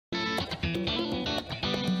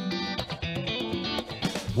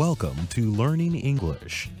Welcome to Learning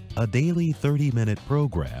English, a daily 30-minute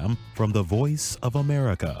program from the Voice of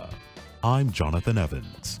America. I'm Jonathan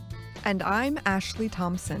Evans. And I'm Ashley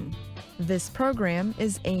Thompson. This program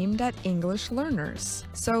is aimed at English learners,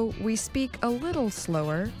 so we speak a little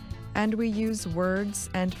slower and we use words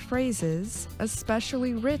and phrases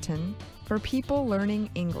especially written for people learning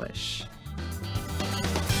English.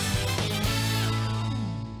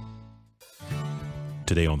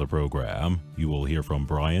 Today on the program, you will hear from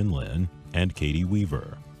Brian Lynn and Katie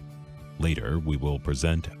Weaver. Later, we will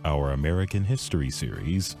present our American history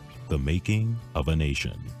series, The Making of a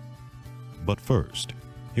Nation. But first,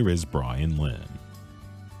 here is Brian Lynn.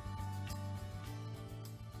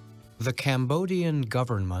 The Cambodian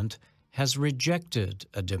government has rejected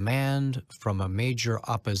a demand from a major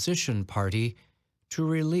opposition party to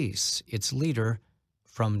release its leader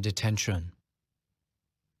from detention.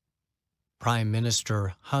 Prime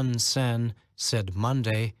Minister Hun Sen said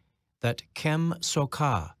Monday that Kem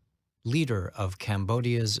Sokha, leader of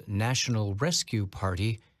Cambodia's National Rescue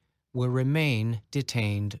Party, will remain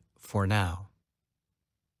detained for now.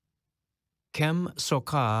 Kem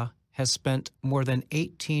Sokha has spent more than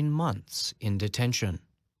 18 months in detention.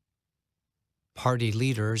 Party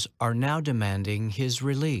leaders are now demanding his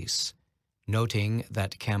release, noting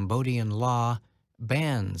that Cambodian law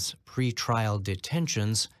bans pre-trial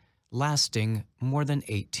detentions lasting more than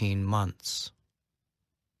 18 months.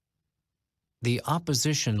 The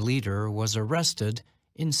opposition leader was arrested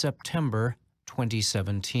in September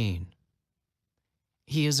 2017.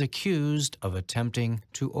 He is accused of attempting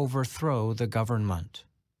to overthrow the government,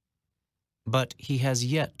 but he has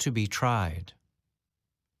yet to be tried.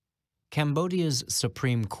 Cambodia's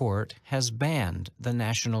Supreme Court has banned the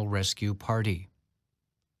National Rescue Party.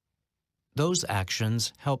 Those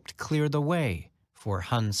actions helped clear the way for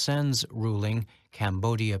Hun Sen's ruling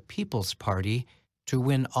Cambodia People's Party to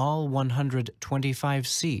win all 125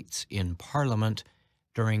 seats in Parliament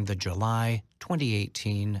during the July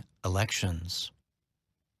 2018 elections.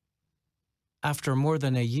 After more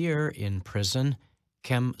than a year in prison,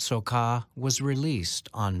 Kem Sokha was released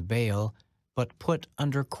on bail but put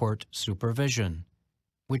under court supervision,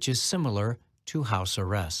 which is similar to house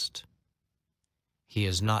arrest. He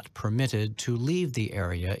is not permitted to leave the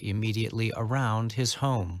area immediately around his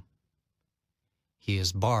home. He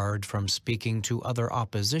is barred from speaking to other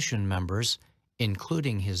opposition members,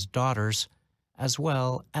 including his daughters, as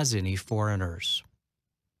well as any foreigners.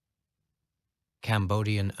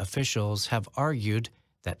 Cambodian officials have argued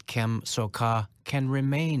that Kem Sokha can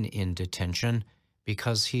remain in detention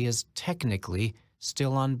because he is technically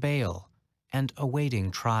still on bail and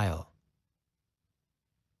awaiting trial.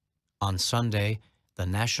 On Sunday, the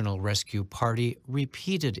National Rescue Party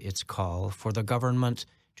repeated its call for the government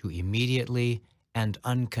to immediately and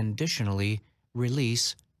unconditionally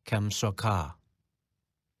release Kem Sokha.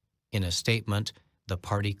 In a statement, the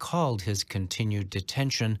party called his continued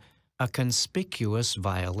detention a conspicuous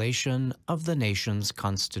violation of the nation's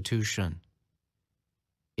constitution.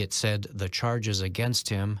 It said the charges against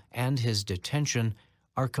him and his detention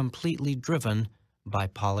are completely driven by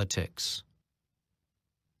politics.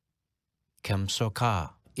 Kem Sokha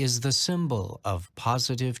is the symbol of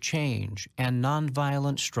positive change and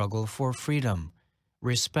nonviolent struggle for freedom,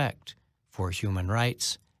 respect for human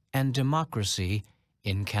rights, and democracy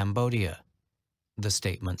in Cambodia, the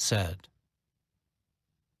statement said.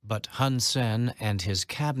 But Hun Sen and his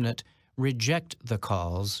cabinet reject the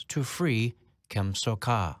calls to free Kem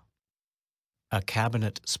Sokha. A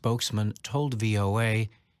cabinet spokesman told VOA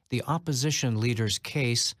the opposition leader's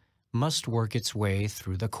case must work its way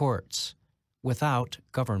through the courts without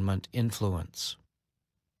government influence.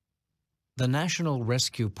 The National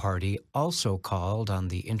Rescue Party also called on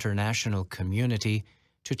the international community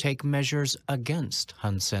to take measures against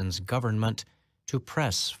Hun Sen's government to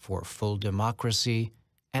press for full democracy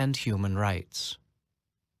and human rights.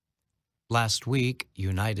 Last week,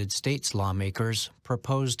 United States lawmakers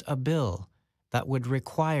proposed a bill that would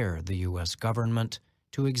require the U.S. government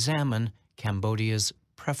to examine Cambodia's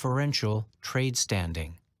preferential trade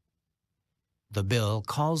standing. The bill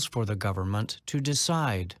calls for the government to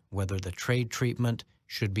decide whether the trade treatment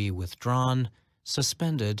should be withdrawn,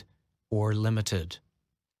 suspended, or limited.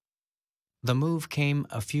 The move came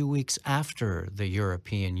a few weeks after the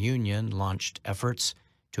European Union launched efforts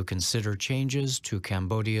to consider changes to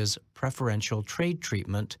Cambodia's preferential trade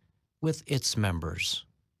treatment with its members.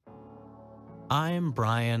 I'm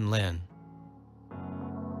Brian Lynn.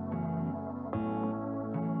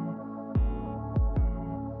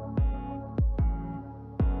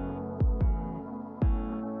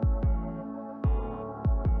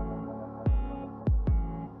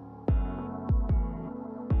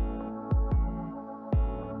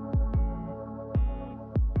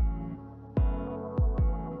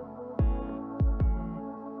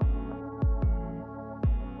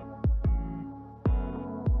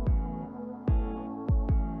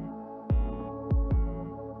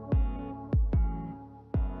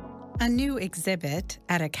 A new exhibit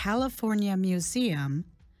at a California museum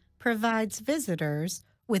provides visitors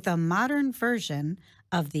with a modern version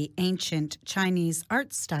of the ancient Chinese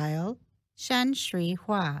art style, Shan Shui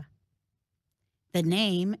Hua. The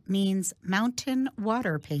name means mountain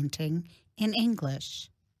water painting in English.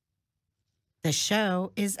 The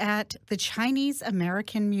show is at the Chinese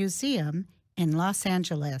American Museum in Los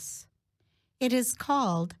Angeles. It is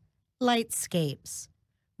called Lightscapes,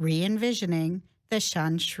 Re-envisioning the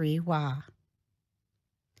Shan Shui Hua.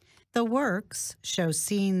 The works show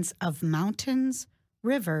scenes of mountains,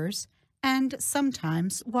 rivers, and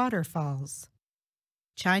sometimes waterfalls.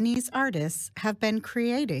 Chinese artists have been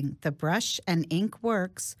creating the brush and ink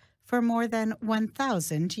works for more than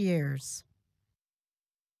 1,000 years.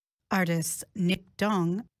 Artists Nick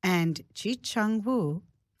Dong and Jicheng Wu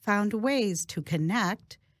found ways to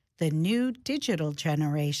connect the new digital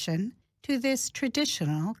generation to this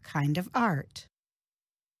traditional kind of art.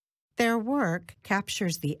 Their work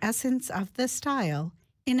captures the essence of the style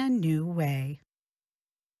in a new way.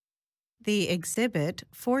 The exhibit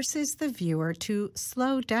forces the viewer to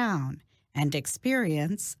slow down and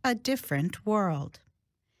experience a different world.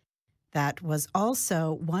 That was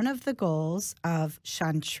also one of the goals of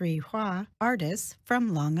Shan Shui Hua artists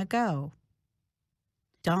from long ago.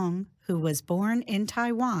 Dong, who was born in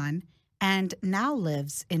Taiwan and now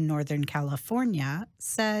lives in Northern California,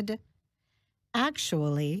 said,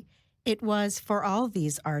 "Actually, it was for all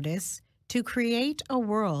these artists to create a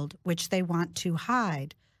world which they want to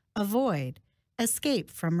hide, avoid, escape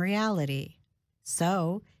from reality.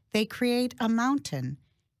 So they create a mountain,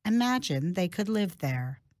 imagine they could live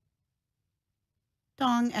there."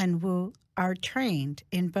 Dong and Wu are trained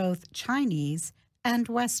in both Chinese and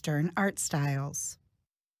Western art styles.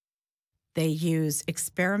 They use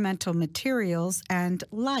experimental materials and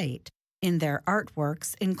light in their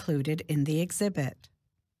artworks included in the exhibit.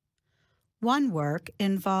 One work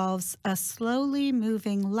involves a slowly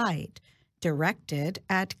moving light directed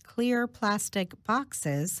at clear plastic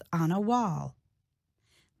boxes on a wall.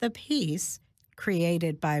 The piece,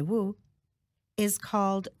 created by Wu, is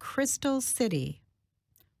called Crystal City.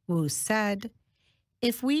 Wu said,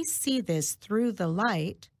 "If we see this through the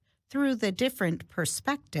light, through the different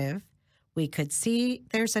perspective, we could see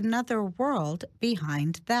there's another world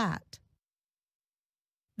behind that."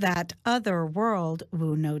 That other world,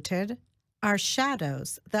 Wu noted, are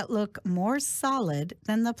shadows that look more solid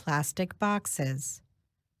than the plastic boxes.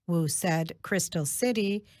 Wu said Crystal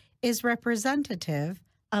City is representative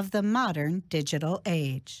of the modern digital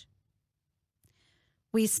age.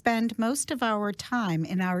 We spend most of our time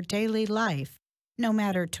in our daily life, no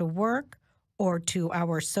matter to work or to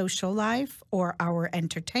our social life or our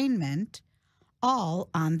entertainment, all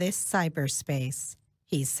on this cyberspace,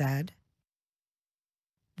 he said.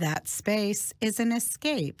 That space is an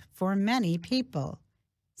escape for many people,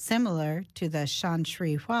 similar to the Shan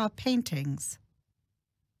Shui Hua paintings.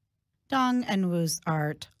 Dong and Wu's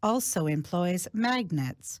art also employs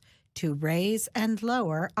magnets to raise and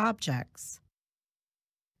lower objects.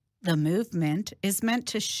 The movement is meant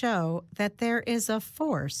to show that there is a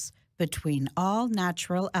force between all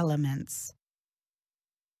natural elements.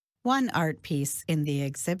 One art piece in the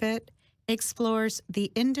exhibit explores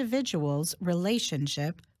the individual's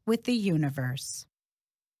relationship with the universe.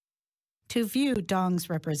 To view Dong's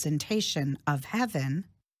representation of heaven,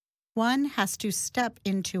 one has to step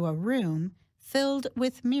into a room filled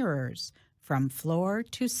with mirrors from floor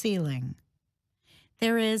to ceiling.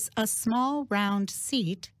 There is a small round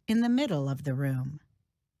seat in the middle of the room.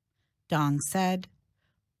 Dong said,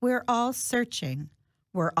 "We're all searching,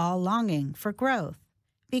 we're all longing for growth,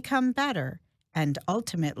 become better, and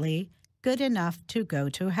ultimately good enough to go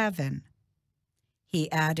to heaven." He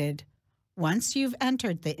added, "Once you've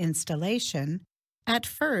entered the installation, at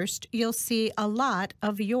first you'll see a lot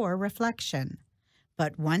of your reflection,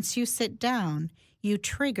 but once you sit down, you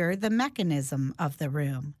trigger the mechanism of the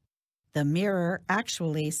room. The mirror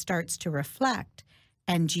actually starts to reflect,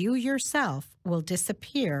 and you yourself will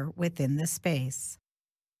disappear within the space."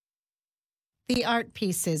 The art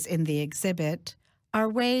pieces in the exhibit are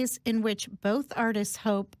ways in which both artists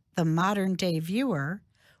hope the modern-day viewer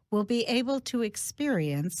will be able to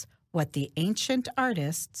experience what the ancient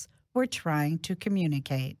artists were trying to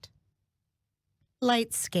communicate.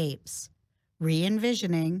 Lightscapes,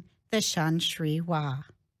 Re-envisioning the Shan Shui Hua,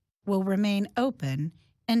 will remain open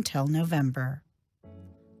until November.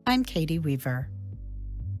 I'm Katie Weaver.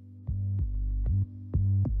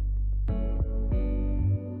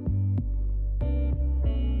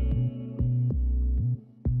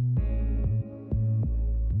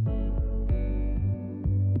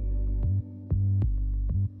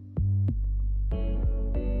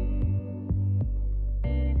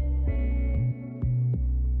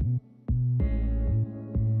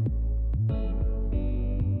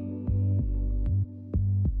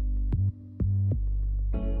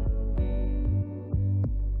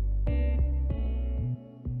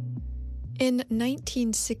 In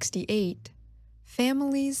 1968,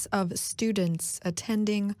 families of students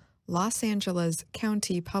attending Los Angeles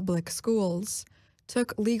County Public Schools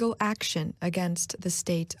took legal action against the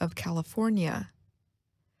state of California.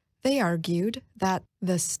 They argued that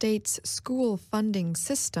the state's school funding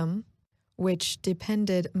system, which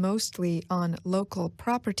depended mostly on local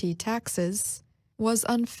property taxes, was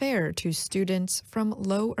unfair to students from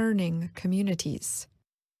low-earning communities.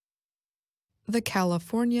 The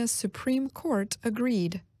California Supreme Court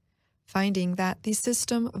agreed, finding that the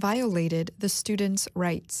system violated the students'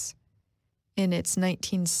 rights. In its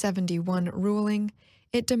 1971 ruling,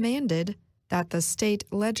 it demanded that the state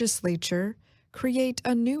legislature create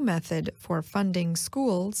a new method for funding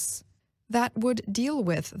schools that would deal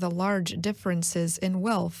with the large differences in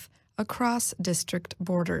wealth across district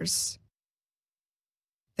borders.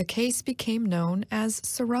 The case became known as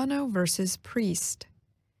Serrano versus Priest.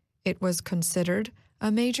 It was considered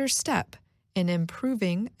a major step in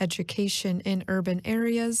improving education in urban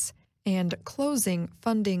areas and closing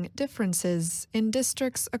funding differences in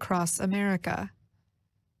districts across America.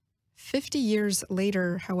 50 years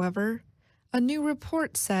later, however, a new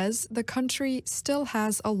report says the country still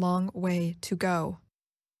has a long way to go.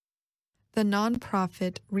 The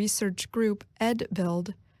nonprofit research group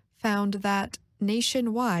EdBuild found that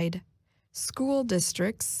nationwide, school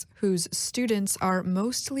districts whose students are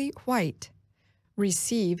mostly white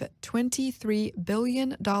receive $23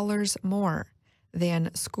 billion more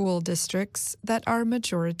than school districts that are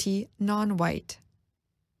majority non-white.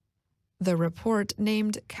 The report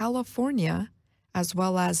named California, as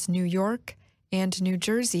well as New York and New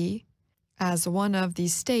Jersey, as one of the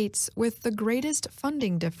states with the greatest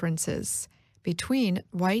funding differences between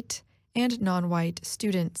white and non-white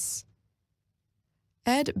students.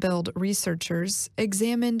 EdBuild researchers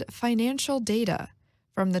examined financial data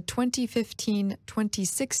from the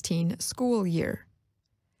 2015-2016 school year.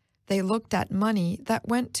 They looked at money that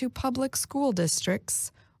went to public school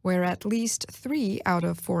districts where at least 3 out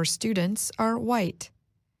of 4 students are white.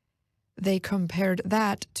 They compared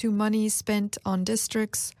that to money spent on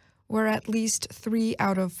districts where at least 3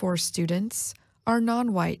 out of 4 students are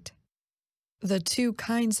non-white. The two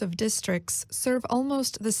kinds of districts serve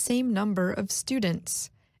almost the same number of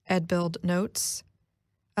students, EdBuild notes.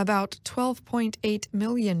 About 12.8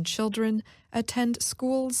 million children attend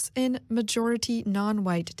schools in majority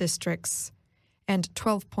non-white districts, and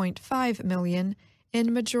 12.5 million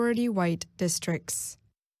in majority white districts.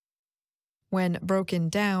 When broken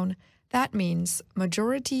down, that means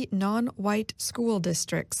majority non-white school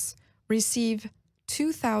districts receive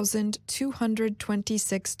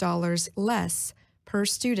 $2,226 less per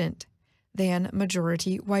student than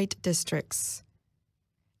majority white districts.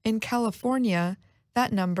 In California,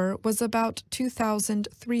 that number was about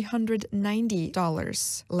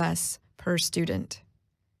 $2,390 less per student.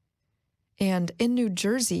 And in New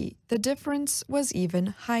Jersey, the difference was even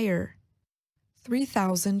higher,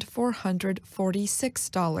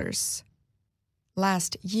 $3,446.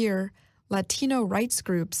 Last year, Latino rights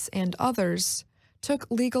groups and others took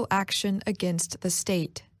legal action against the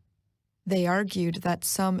state. They argued that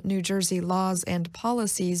some New Jersey laws and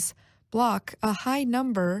policies block a high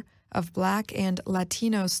number of Black and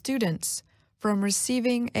Latino students from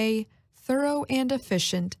receiving a thorough and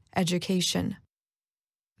efficient education.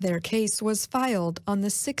 Their case was filed on the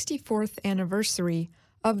 64th anniversary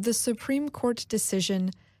of the Supreme Court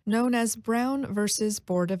decision known as Brown v.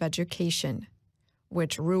 Board of Education,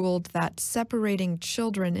 which ruled that separating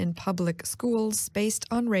children in public schools based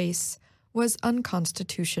on race was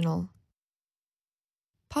unconstitutional.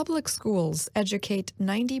 Public schools educate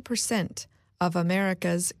 90% of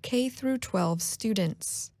America's K-12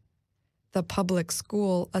 students. The public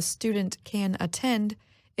school a student can attend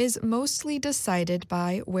is mostly decided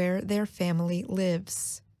by where their family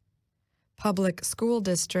lives. Public school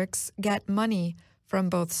districts get money from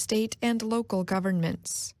both state and local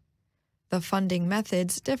governments. The funding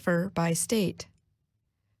methods differ by state.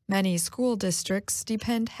 Many school districts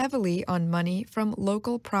depend heavily on money from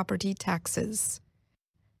local property taxes.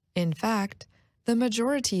 In fact, the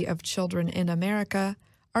majority of children in America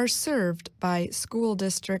are served by school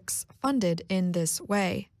districts funded in this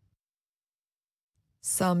way.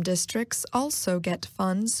 Some districts also get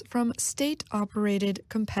funds from state-operated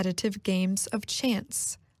competitive games of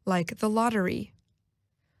chance, like the lottery.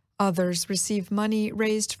 Others receive money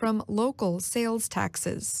raised from local sales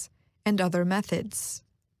taxes and other methods.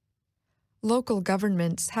 Local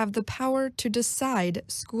governments have the power to decide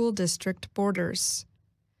school district borders.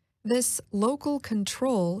 This local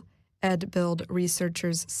control, EdBuild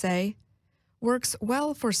researchers say, works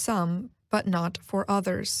well for some but not for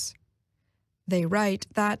others. They write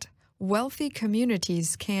that wealthy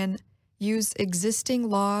communities can use existing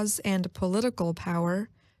laws and political power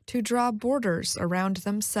to draw borders around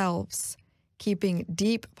themselves, keeping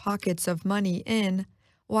deep pockets of money in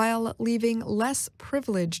while leaving less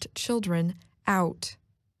privileged children out.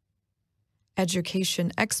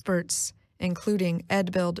 Education experts, including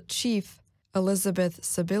EdBuild chief Elizabeth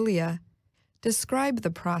Sibilia, describe the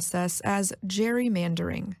process as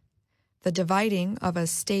gerrymandering, the dividing of a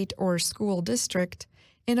state or school district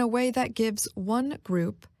in a way that gives one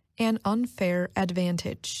group an unfair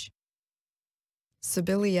advantage.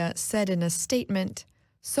 Sibilia said in a statement,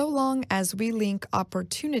 "So long as we link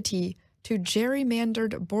opportunity to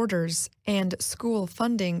gerrymandered borders and school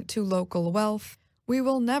funding to local wealth, we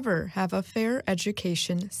will never have a fair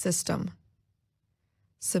education system."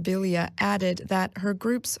 Sibilia added that her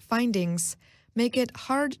group's findings make it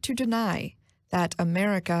hard to deny that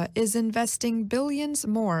America is investing billions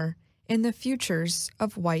more in the futures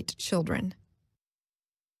of white children.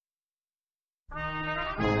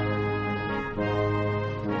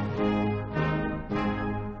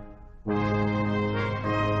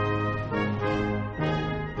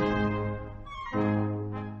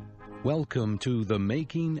 Welcome to The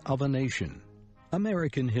Making of a Nation,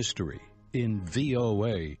 American History in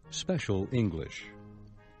VOA Special English.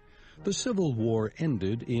 The Civil War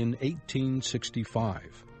ended in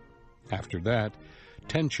 1865. After that,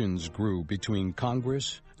 tensions grew between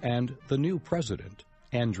Congress and the new president,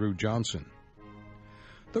 Andrew Johnson.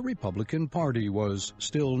 The Republican Party was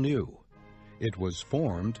still new. It was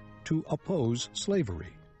formed to oppose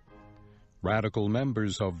slavery. Radical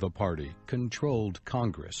members of the party controlled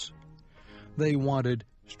Congress. They wanted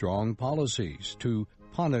strong policies to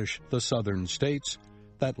punish the southern states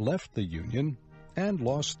that left the Union and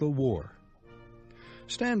lost the war.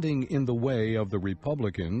 Standing in the way of the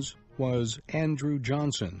Republicans was Andrew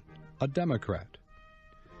Johnson, a Democrat.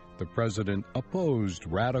 The president opposed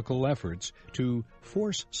radical efforts to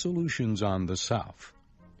force solutions on the South.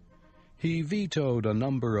 He vetoed a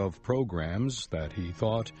number of programs that he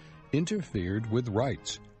thought interfered with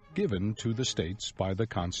rights given to the states by the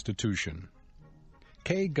Constitution.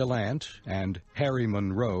 Kay Gallant and Harry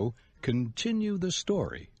Monroe continue the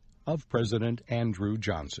story of President Andrew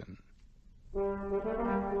Johnson.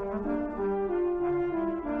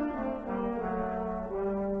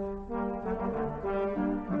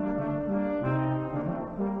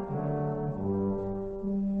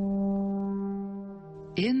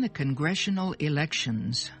 In the congressional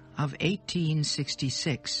elections of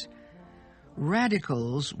 1866,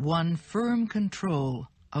 radicals won firm control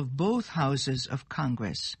of both houses of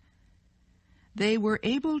Congress. They were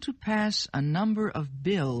able to pass a number of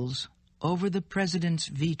bills over the president's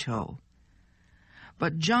veto.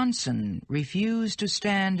 But Johnson refused to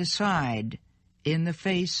stand aside in the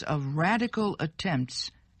face of radical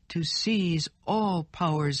attempts to seize all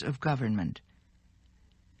powers of government.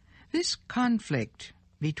 This conflict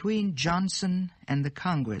between Johnson and the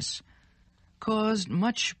Congress caused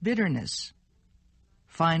much bitterness.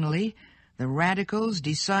 Finally, the radicals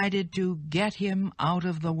decided to get him out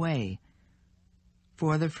of the way.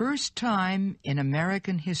 For the first time in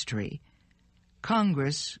American history,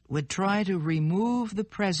 Congress would try to remove the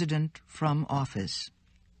president from office.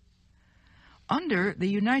 Under the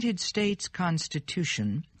United States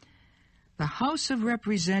Constitution, the House of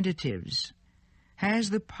Representatives has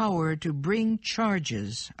the power to bring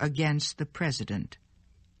charges against the president.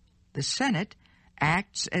 The Senate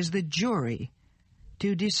acts as the jury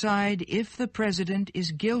to decide if the president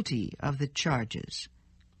is guilty of the charges.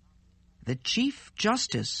 The Chief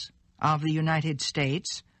Justice of the United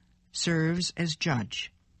States serves as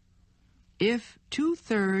judge. If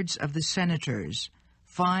 2/3 of the senators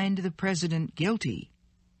find the president guilty,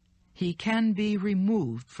 he can be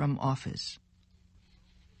removed from office.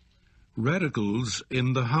 Radicals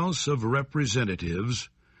in the House of Representatives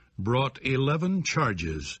brought 11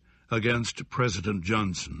 charges against President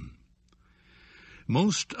Johnson.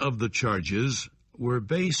 Most of the charges were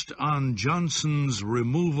based on Johnson's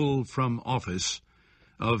removal from office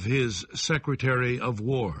of his Secretary of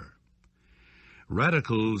War.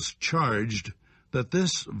 Radicals charged that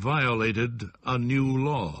this violated a new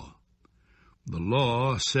law. The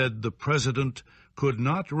law said the president could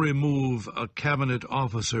not remove a cabinet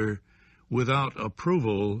officer without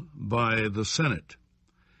approval by the Senate.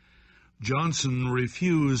 Johnson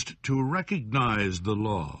refused to recognize the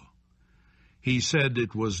law. He said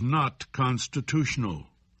it was not constitutional.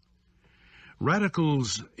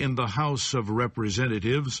 Radicals in the House of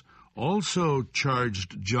Representatives also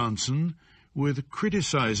charged Johnson with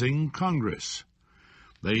criticizing Congress.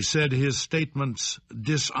 They said his statements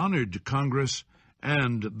dishonored Congress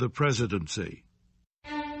and the presidency.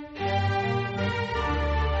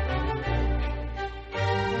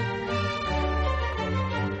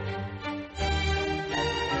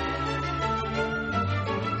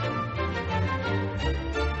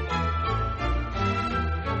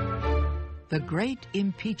 The Great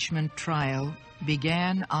Impeachment Trial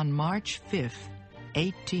began on March 5,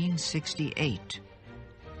 1868.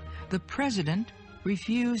 The President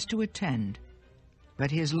refused to attend,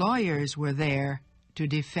 but his lawyers were there to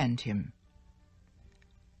defend him.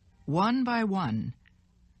 One by one,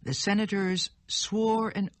 the senators swore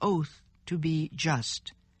an oath to be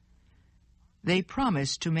just. They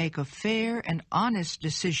promised to make a fair and honest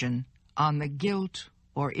decision on the guilt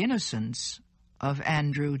or innocence of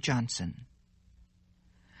Andrew Johnson.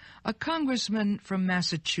 A congressman from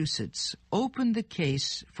Massachusetts opened the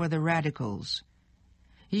case for the radicals.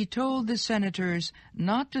 He told the senators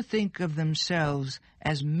not to think of themselves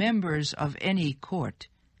as members of any court.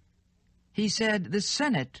 He said the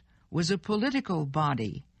Senate was a political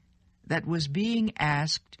body that was being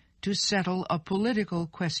asked to settle a political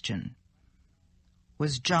question.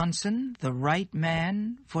 Was Johnson the right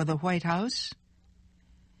man for the White House?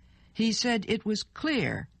 He said it was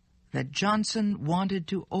clear that Johnson wanted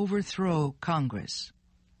to overthrow Congress.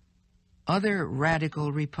 Other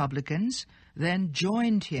radical Republicans then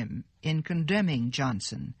joined him in condemning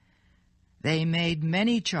Johnson. They made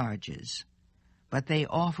many charges, but they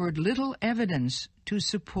offered little evidence to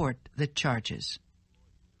support the charges.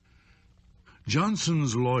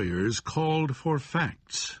 Johnson's lawyers called for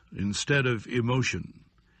facts instead of emotion.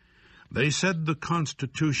 They said the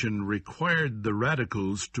Constitution required the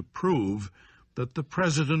radicals to prove that the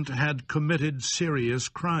president had committed serious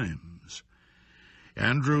crimes.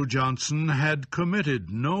 Andrew Johnson had committed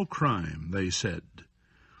no crime, they said.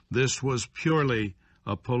 This was purely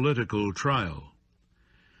a political trial.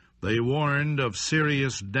 They warned of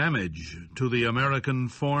serious damage to the American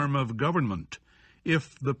form of government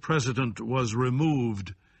if the president was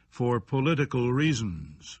removed for political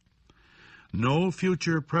reasons. No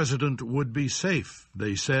future president would be safe,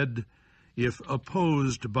 they said, if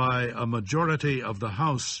opposed by a majority of the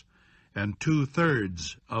House and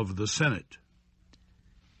 2/3 of the Senate.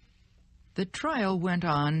 The trial went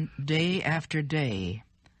on day after day.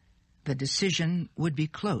 The decision would be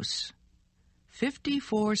close.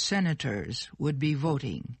 54 senators would be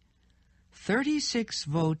voting. 36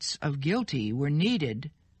 votes of guilty were needed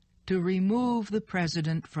to remove the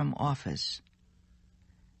president from office.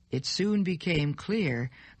 It soon became clear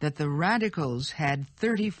that the radicals had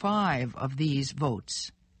 35 of these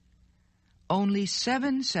votes. Only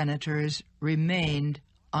 7 senators remained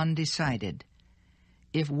undecided.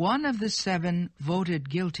 If one of the 7 voted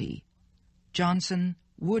guilty, Johnson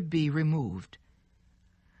would be removed.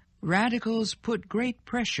 Radicals put great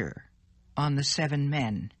pressure on the 7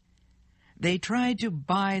 men. They tried to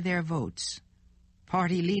buy their votes.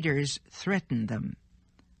 Party leaders threatened them.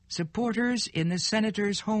 Supporters in the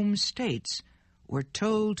senators' home states were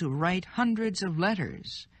told to write hundreds of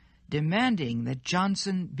letters demanding that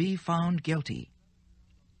Johnson be found guilty.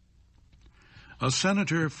 A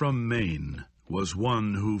senator from Maine was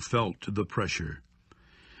one who felt the pressure,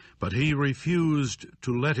 but he refused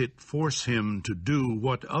to let it force him to do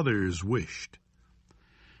what others wished.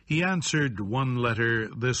 He answered one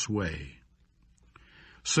letter this way: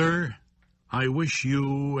 "Sir, I wish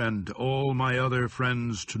you and all my other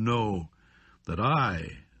friends to know that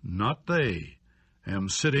I, not they, am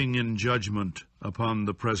sitting in judgment upon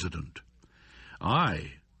the President.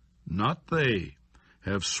 I, not they,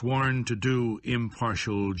 have sworn to do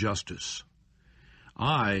impartial justice.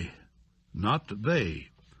 I, not they,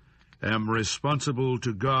 am responsible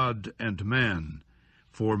to God and man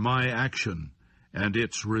for my action and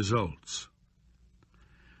its results."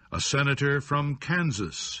 A senator from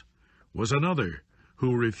Kansas was another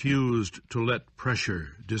who refused to let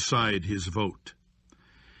pressure decide his vote.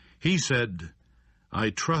 He said, "I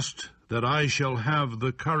trust that I shall have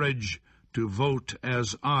the courage to vote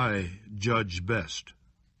as I judge best."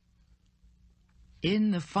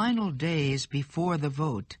 In the final days before the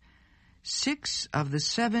vote, 6 of the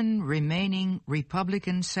 7 remaining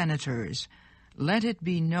Republican senators let it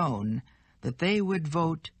be known that they would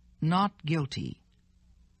vote not guilty.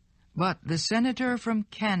 But the senator from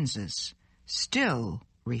Kansas still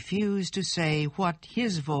refused to say what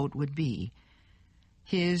his vote would be.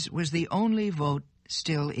 His was the only vote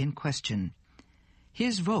still in question.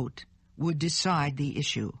 His vote would decide the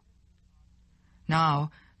issue.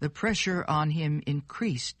 Now the pressure on him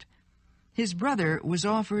increased. His brother was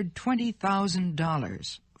offered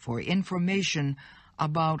 $20,000 for information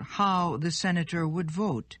about how the senator would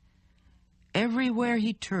vote. Everywhere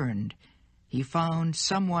he turned, he found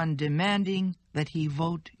someone demanding that he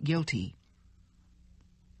vote guilty.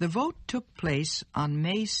 The vote took place on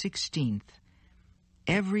May 16th.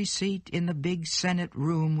 Every seat in the big Senate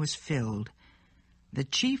room was filled. The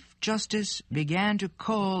Chief Justice began to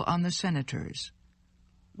call on the senators.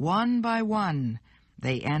 One by one,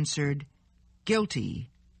 they answered, "Guilty,"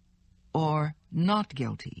 or "Not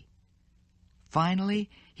guilty." Finally,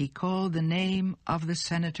 he called the name of the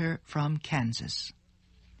senator from Kansas.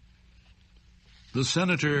 The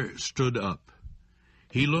senator stood up.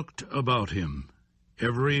 He looked about him.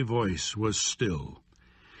 Every voice was still.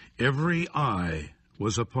 Every eye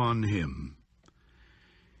was upon him.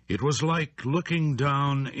 It was like looking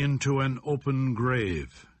down into an open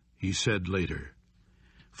grave, he said later.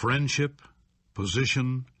 Friendship,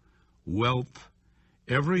 position, wealth,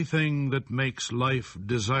 everything that makes life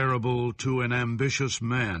desirable to an ambitious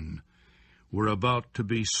man were about to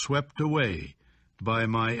be swept away by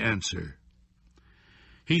my answer.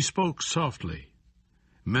 He spoke softly.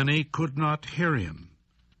 Many could not hear him.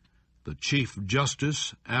 The Chief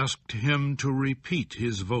Justice asked him to repeat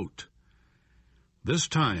his vote. This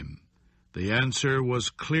time, the answer was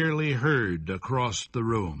clearly heard across the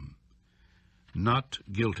room. Not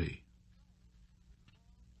guilty.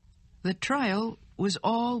 The trial was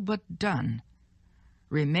all but done.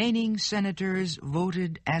 Remaining senators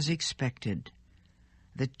voted as expected.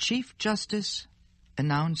 The Chief Justice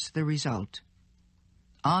announced the result.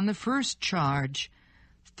 On the first charge,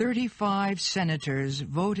 35 senators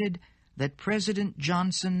voted that President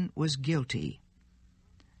Johnson was guilty.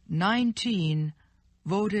 19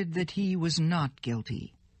 voted that he was not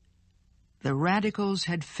guilty. The radicals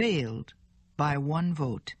had failed by one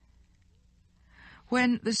vote.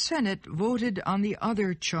 When the Senate voted on the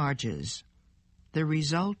other charges, the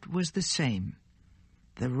result was the same.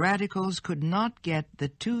 The radicals could not get the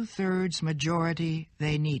 2/3 majority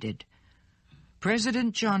they needed.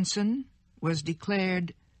 President Johnson was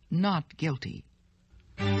declared not guilty.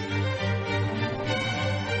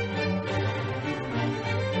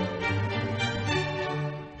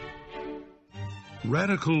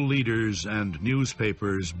 Radical leaders and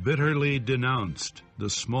newspapers bitterly denounced the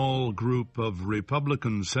small group of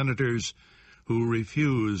Republican senators who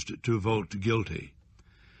refused to vote guilty.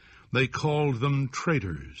 They called them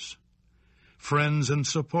traitors. Friends and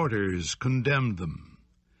supporters condemned them.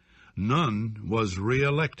 None was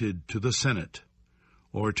re-elected to the Senate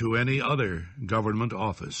or to any other government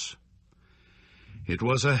office. It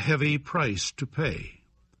was a heavy price to pay,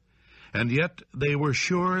 and yet they were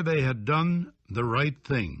sure they had done the right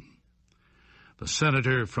thing. The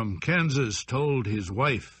senator from Kansas told his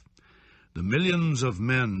wife, "The millions of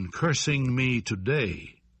men cursing me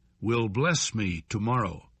today will bless me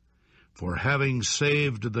tomorrow for having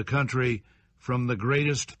saved the country from the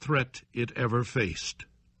greatest threat it ever faced."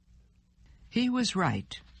 He was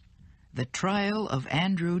right. The trial of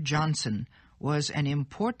Andrew Johnson was an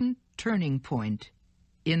important turning point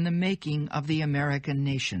in the making of the American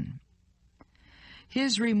nation.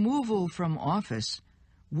 His removal from office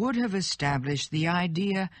would have established the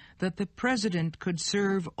idea that the president could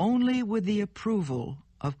serve only with the approval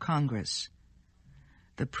of Congress.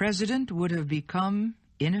 The president would have become,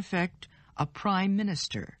 in effect, a prime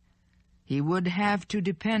minister. He would have to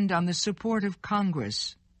depend on the support of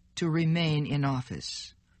Congress to remain in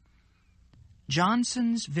office.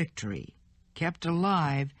 Johnson's victory kept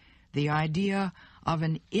alive the idea of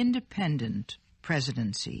an independent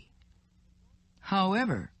presidency.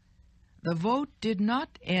 However, the vote did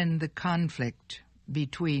not end the conflict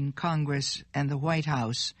between Congress and the White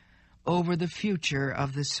House over the future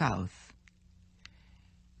of the South.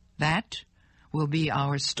 That will be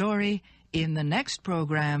our story in the next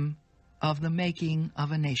program of The Making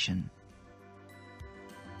of a Nation.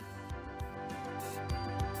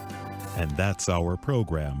 And that's our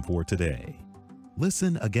program for today.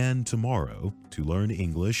 Listen again tomorrow to learn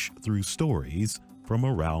English through stories from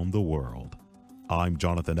around the world. I'm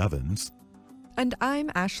Jonathan Evans. And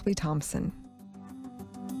I'm Ashley Thompson.